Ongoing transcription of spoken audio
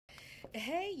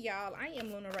Hey y'all, I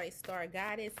am Luna Ray Star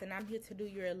Goddess, and I'm here to do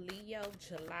your Leo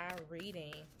July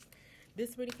reading.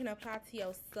 This reading can apply to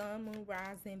your Sun, Moon,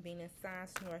 Rising, Venus,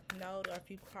 Signs, North Node, or if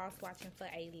you cross watching for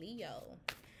a Leo.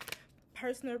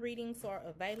 Personal readings are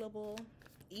available.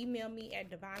 Email me at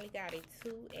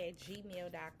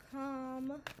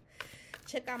divinelyguided2@gmail.com.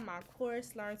 Check out my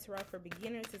course, Learn Tarot for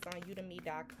Beginners. It's on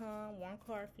udemy.com. One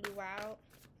card flew out.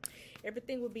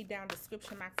 Everything will be down in the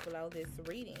description box below this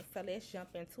reading. So let's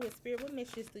jump into it. Spirit, what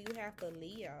messages do you have for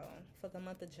Leo for the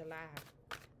month of July?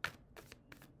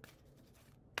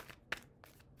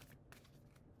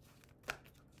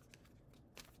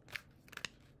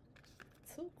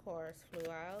 Two cards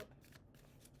flew out.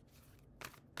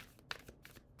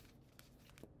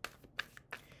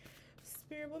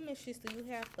 Spirit, what messages do you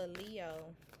have for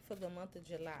Leo for the month of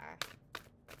July?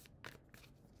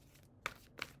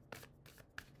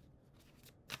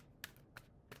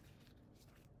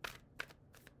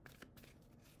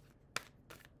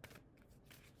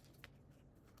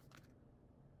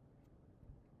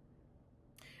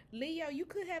 Leo, you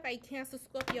could have a Cancer,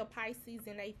 Scorpio, Pisces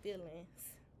in their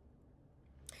feelings.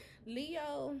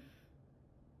 Leo,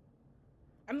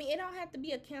 I mean, it don't have to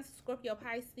be a Cancer, Scorpio,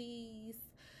 Pisces.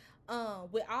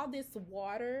 With all this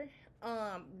water,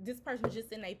 this person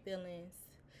just in their feelings.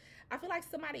 I feel like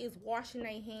somebody is washing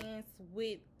their hands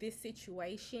with this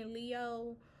situation,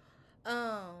 Leo.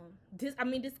 This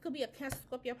could be a Cancer,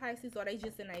 Scorpio, Pisces, or they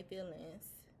just in their feelings.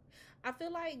 I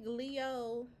feel like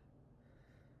Leo,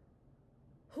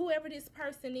 whoever this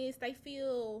person is, they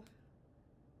feel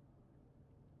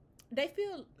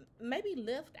maybe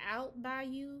left out by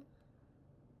you.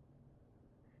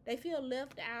 They feel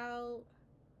left out.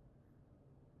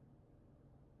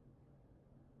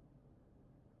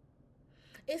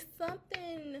 It's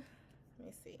something, let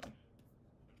me see. I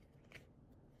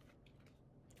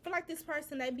feel like this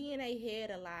person, they be in their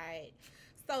head a lot.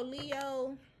 So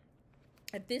Leo,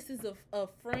 if this is a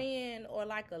friend or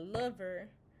like a lover,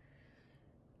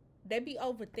 they be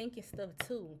overthinking stuff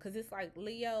too. Cause it's like,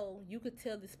 Leo, you could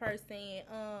tell this person,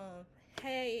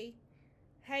 hey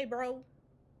bro,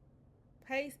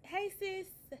 hey sis,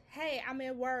 hey, I'm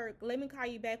at work, let me call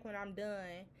you back when I'm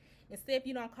done. Instead, if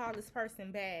you don't call this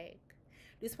person back,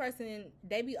 this person,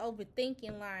 they be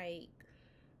overthinking, like,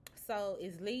 so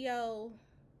is Leo,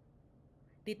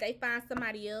 did they find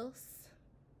somebody else?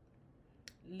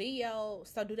 Leo,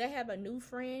 so do they have a new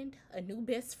friend, a new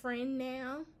best friend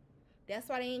now? That's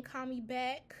why they didn't call me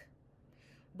back.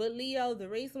 But Leo, the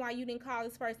reason why you didn't call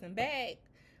this person back,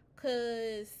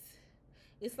 because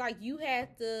it's like you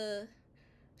had to,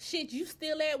 shit, you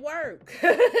still at work.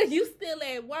 You still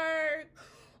at work.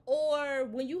 Or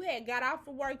when you had got off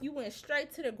of work, you went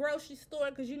straight to the grocery store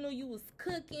because you knew you was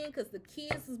cooking because the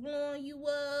kids was blowing you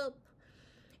up.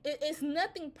 It's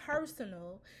nothing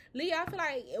personal. Leo, I feel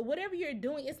like whatever you're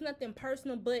doing, it's nothing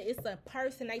personal, but it's a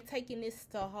person, they taking this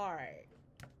to heart.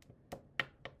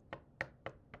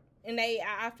 And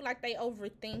I feel like they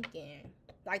overthinking.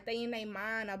 Like they in their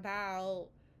mind about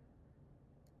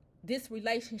this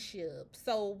relationship.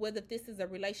 So whether this is a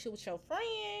relationship with your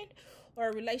friend or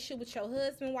a relationship with your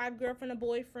husband, wife, girlfriend, or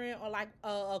boyfriend, or like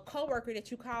a coworker that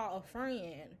you call a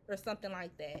friend or something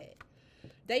like that.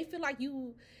 They feel like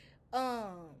you,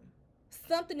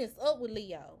 something is up with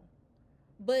Leo.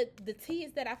 But the tea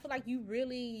is that I feel like you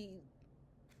really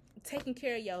taking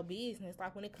care of your business,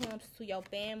 like when it comes to your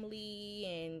family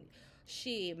and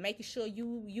shit, making sure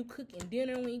you cooking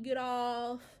dinner when you get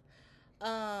off,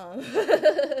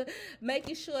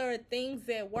 making sure things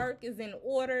at work is in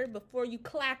order before you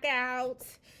clock out.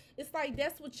 It's like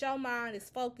that's what your mind is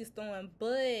focused on.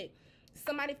 But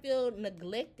somebody feel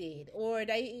neglected, or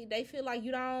they feel like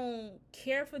you don't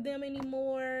care for them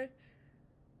anymore.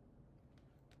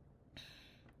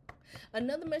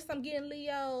 Another message I'm getting,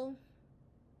 Leo,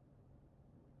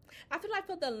 I feel like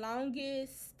for the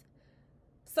longest,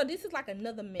 so this is like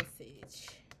another message.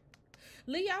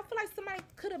 Leo, I feel like somebody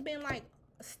could have been like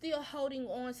still holding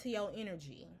on to your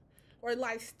energy, or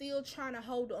like still trying to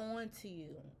hold on to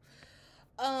you.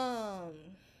 But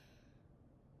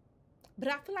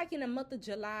I feel like in the month of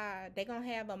July, they're going to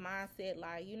have a mindset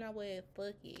like, you know what,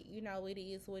 fuck it. You know, it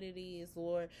is what it is.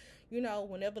 Or, you know,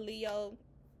 whenever Leo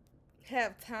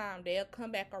have time, they'll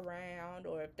come back around.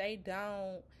 Or if they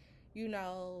don't, you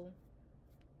know,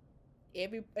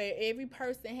 every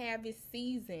person have their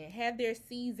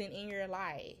season in your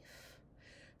life.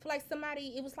 I feel like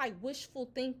somebody, it was like wishful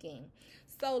thinking.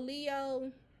 So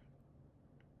Leo,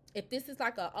 if this is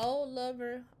like an old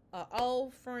lover, an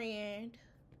old friend,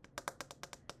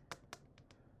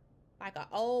 like an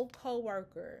old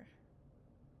coworker,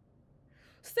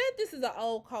 say this is an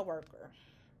old coworker,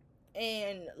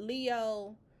 And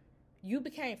Leo, you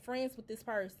became friends with this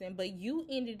person, but you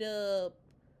ended up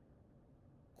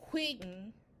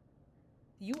quitting.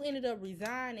 You ended up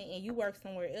resigning and you worked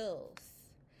somewhere else.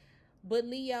 But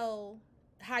Leo,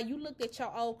 how you looked at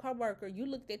your old coworker, you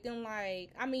looked at them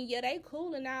like, I mean, yeah, they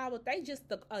cool and all, but they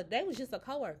was just a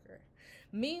coworker.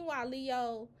 Meanwhile,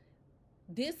 Leo,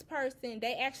 this person,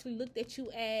 they actually looked at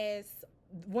you as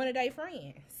one of their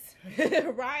friends,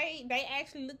 right? They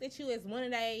actually looked at you as one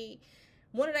of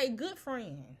their good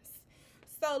friends.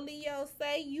 So Leo,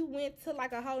 say you went to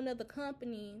like a whole nother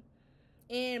company,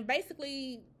 and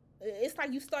basically it's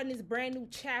like you starting this brand new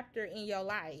chapter in your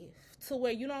life to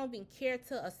where you don't even care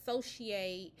to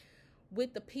associate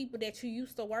with the people that you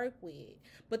used to work with.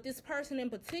 But this person in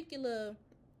particular,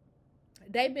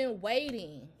 they've been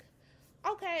waiting.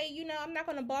 Okay, I'm not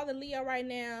gonna bother Leo right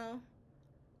now,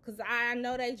 cause I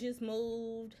know they just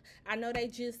moved. I know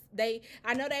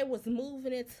they was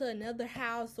moving into another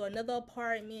house or another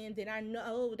apartment. Then I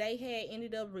know they had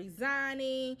ended up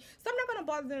resigning. So I'm not gonna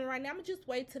bother them right now. I'm gonna just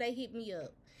wait till they hit me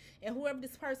up. And whoever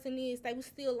this person is, they was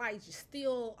still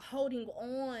still holding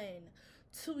on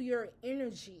to your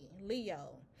energy, Leo.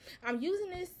 I'm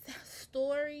using this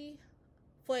story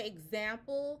for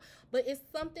example, but it's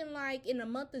something like in the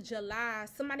month of July,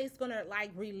 somebody's gonna like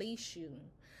release you.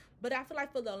 But I feel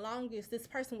like for the longest, this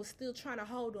person was still trying to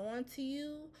hold on to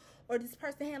you, or this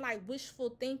person had like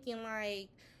wishful thinking, like,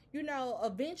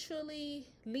 eventually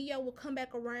Leo will come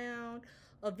back around.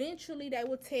 Eventually they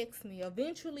will text me.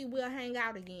 Eventually we'll hang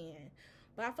out again.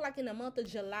 But I feel like in the month of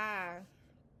July,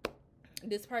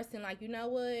 this person like, you know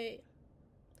what?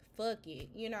 Fuck it.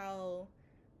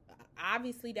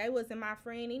 Obviously they wasn't my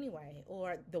friend anyway.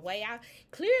 Or the way I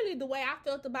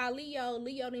felt about Leo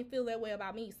didn't feel that way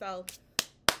about me. So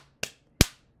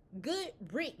good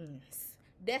riddance.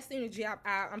 That's the energy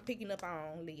I'm picking up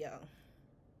on, Leo.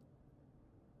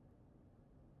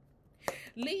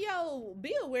 Leo,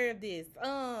 be aware of this.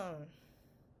 I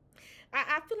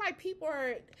feel like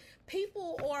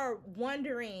people are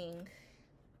wondering,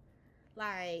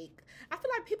 like, I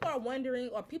feel like people are wondering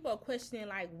or people are questioning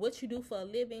like what you do for a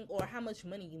living or how much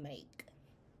money you make.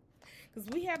 Because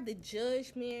we have the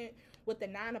Judgment with the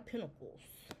 9 of Pentacles.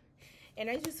 And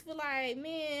I just feel like,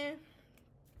 man,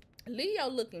 Leo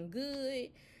looking good.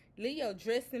 Leo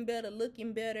dressing better,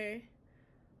 looking better.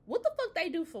 What the fuck they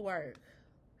do for work?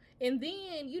 And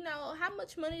then, how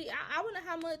much money, I wonder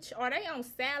how much, are they on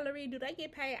salary? Do they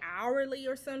get paid hourly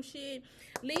or some shit?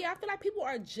 Leo, I feel like people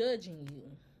are judging you.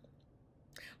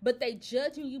 But they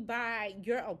judging you by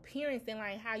your appearance and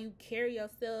like how you carry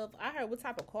yourself. I heard what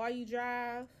type of car you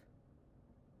drive.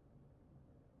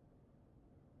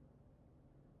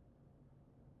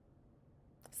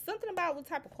 Something about what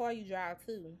type of car you drive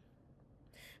too.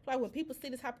 Like when people see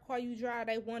the type of car you drive,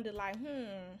 they wonder like,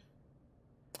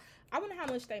 I wonder how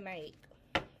much they make.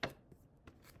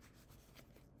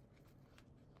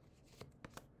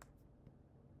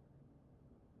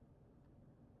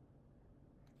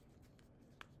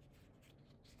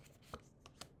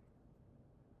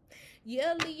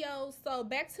 Yeah, Leo. So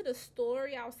back to the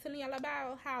story I was telling y'all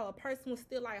about, how a person was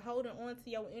still like holding on to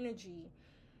your energy.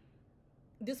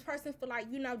 This person feel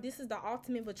like, this is the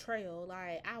ultimate betrayal.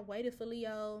 Like, I waited for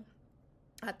Leo.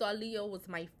 I thought Leo was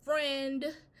my friend.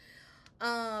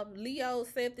 Leo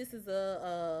said this is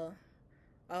a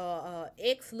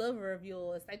ex-lover of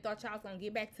yours. They thought y'all was gonna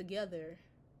get back together.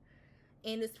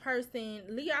 And this person,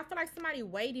 Leo, I feel like somebody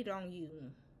waited on you.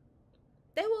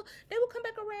 They will come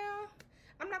back around.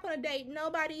 I'm not gonna date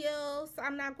nobody else.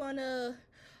 I'm not gonna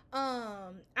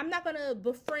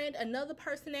befriend another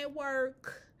person at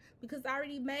work because I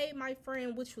already made my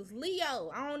friend, which was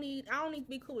Leo. I don't need to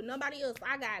be cool with nobody else.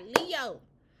 I got Leo.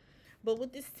 But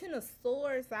with this 10 of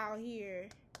Swords out here,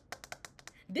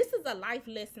 this is a life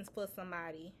lesson for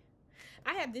somebody.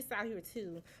 I have this out here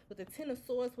too, with the 10 of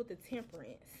Swords with the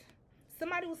Temperance.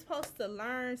 Somebody was supposed to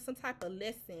learn some type of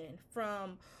lesson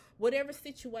from whatever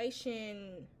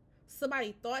situation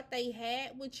somebody thought they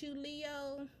had with you,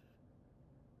 Leo.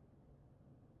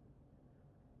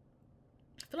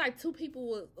 I feel like two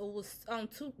people was on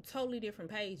two totally different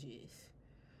pages.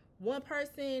 One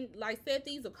person like said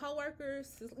these are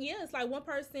coworkers. Yeah, it's like one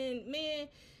person, man,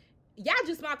 y'all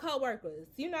just my coworkers.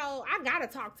 I gotta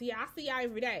talk to y'all. I see y'all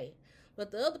every day.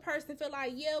 But the other person feel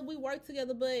like, yeah, we work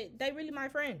together, but they really my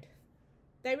friend.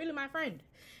 They really my friend.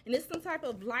 And it's some type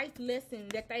of life lesson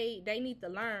that they need to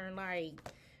learn. Like,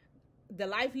 the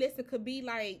life lesson could be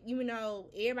like,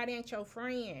 everybody ain't your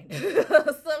friend.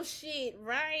 Some shit,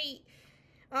 right?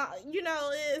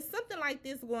 It's something like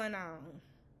this going on.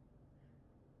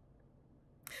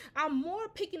 I'm more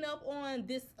picking up on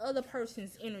this other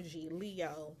person's energy,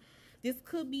 Leo. This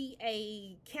could be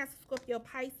a Cancer, Scorpio,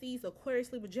 Pisces,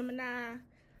 Aquarius, Libra, Gemini,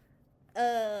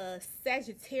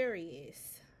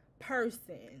 Sagittarius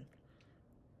person.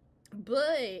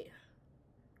 But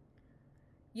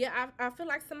yeah, I feel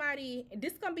like somebody,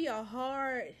 this gonna be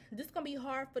hard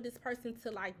for this person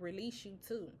to like release you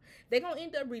too. They're gonna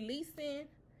end up releasing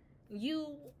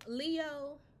you,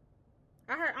 Leo.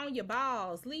 I heard on your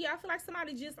balls. Leo, I feel like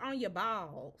somebody just on your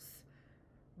balls.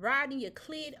 Riding your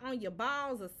clit on your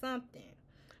balls or something.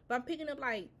 But I'm picking up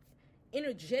like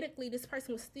energetically this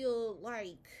person was still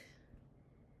like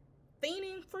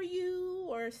fiending for you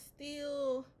or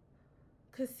still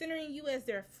considering you as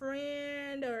their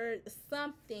friend or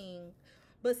something.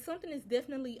 But something is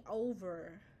definitely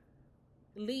over,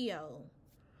 Leo.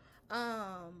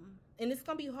 And it's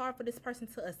gonna be hard for this person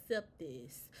to accept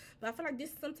this. But I feel like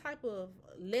this is some type of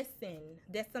lesson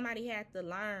that somebody had to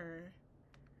learn.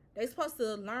 They're supposed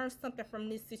to learn something from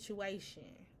this situation.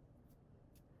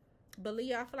 But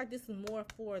Leo, I feel like this is more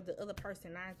for the other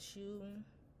person, not you.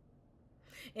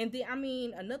 And then, I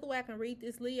mean, another way I can read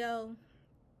this, Leo,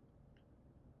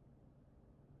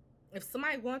 if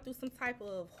somebody going through some type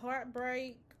of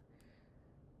heartbreak,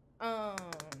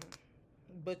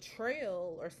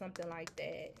 betrayal or something like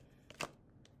that,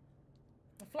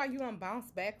 I feel like you're gonna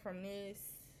bounce back from this.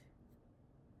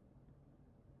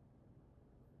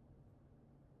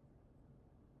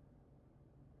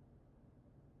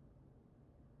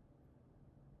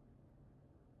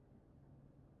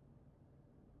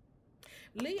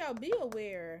 Leo, be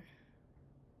aware.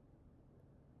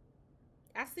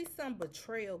 I see some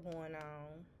betrayal going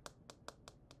on.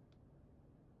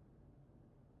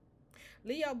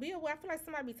 Leo, be aware. I feel like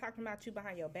somebody be talking about you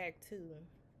behind your back too.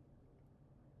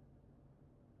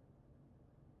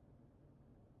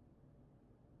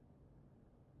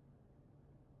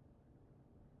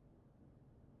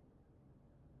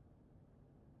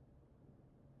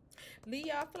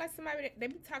 Leo, I feel like somebody, they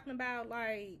be talking about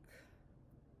like,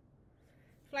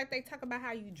 I feel like they talk about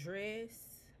how you dress.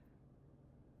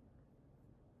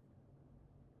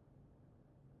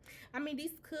 I mean,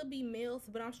 these could be males,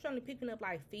 but I'm strongly picking up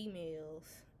like females.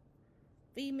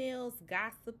 Females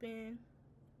gossiping.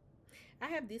 I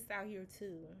have this out here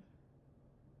too.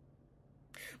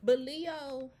 But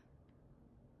Leo,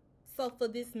 so for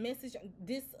this message,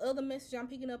 this other message I'm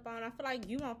picking up on, I feel like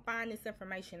you gonna find this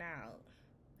information out.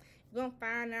 You're gonna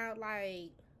find out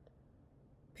like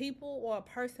people or a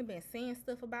person been saying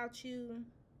stuff about you.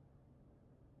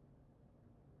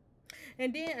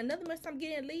 And then another message I'm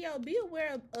getting, Leo, be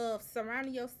aware of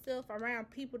surrounding yourself around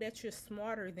people that you're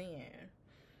smarter than.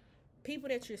 People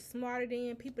that you're smarter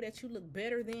than, people that you look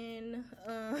better than,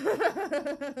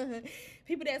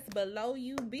 people that's below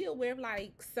you. Be aware of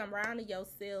like surrounding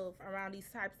yourself around these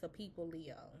types of people,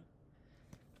 Leo.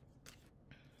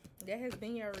 That has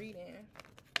been your reading.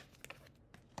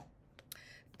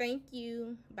 Thank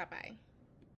you. Bye-bye.